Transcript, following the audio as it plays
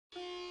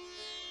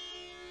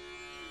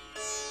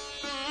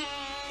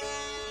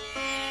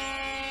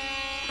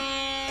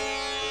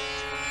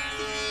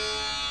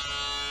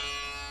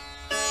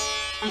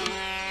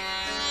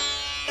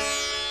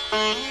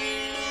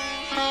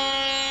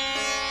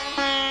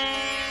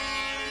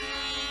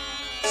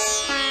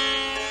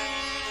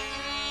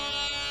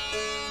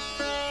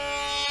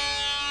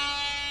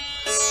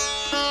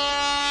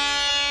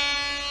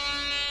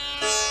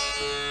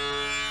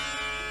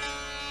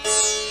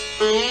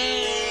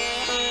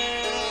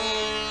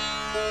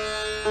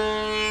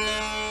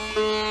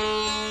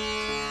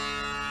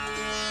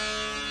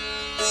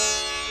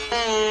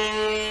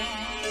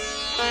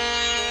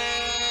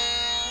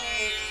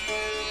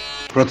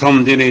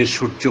প্রথম দিনের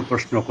সূর্য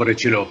প্রশ্ন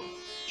করেছিল,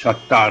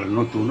 সত্তার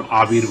নতুন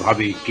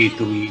আবির্ভাবে কে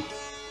তুমি?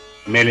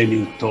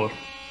 মেলেনি উত্তর।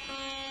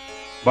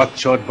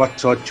 বৎসর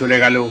বৎসর চলে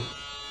গেল,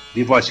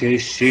 দিবসের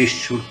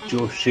শেষ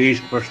সূর্য শেষ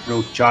প্রশ্ন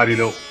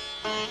উচ্চারিল।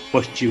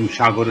 পশ্চিম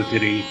সাগর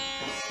তীরে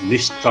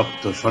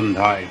নিস্তব্ধ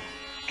সন্ধ্যায়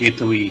কে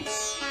তুমি?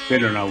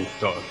 পেল না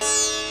উত্তর।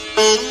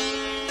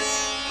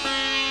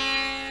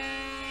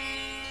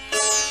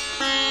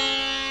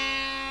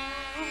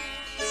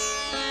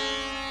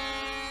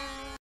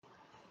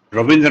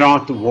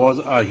 Rabindranath was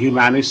a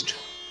humanist,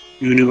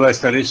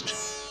 universalist,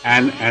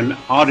 and an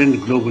ardent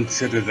global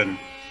citizen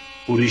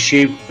who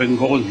reshaped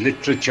Bengal's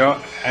literature,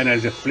 and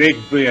as a flag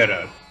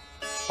bearer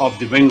of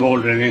the Bengal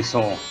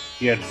Renaissance,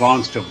 he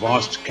advanced a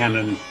vast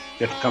canon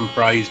that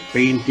comprised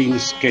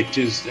paintings,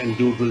 sketches, and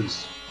doodles,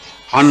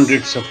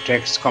 hundreds of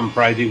texts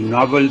comprising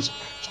novels,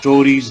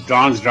 stories,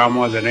 dance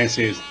dramas, and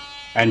essays,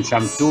 and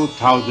some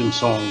 2,000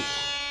 songs.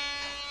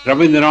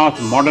 Rabindranath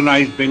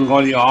modernized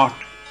Bengali art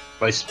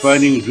by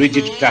spurning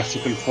rigid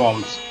classical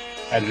forms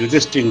and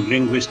resisting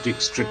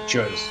linguistic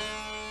strictures.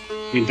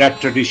 In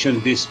that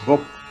tradition, this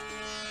book,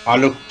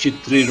 Alok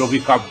Chitri Ravi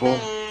Kabbo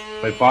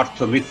by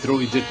Partha Mitra,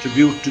 is a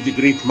tribute to the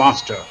great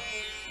master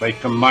by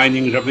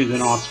combining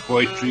Rabindranath's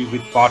poetry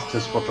with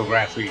Partha's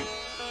photography,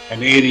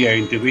 an area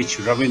into which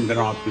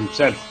Rabindranath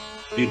himself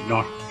did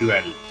not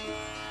dwell.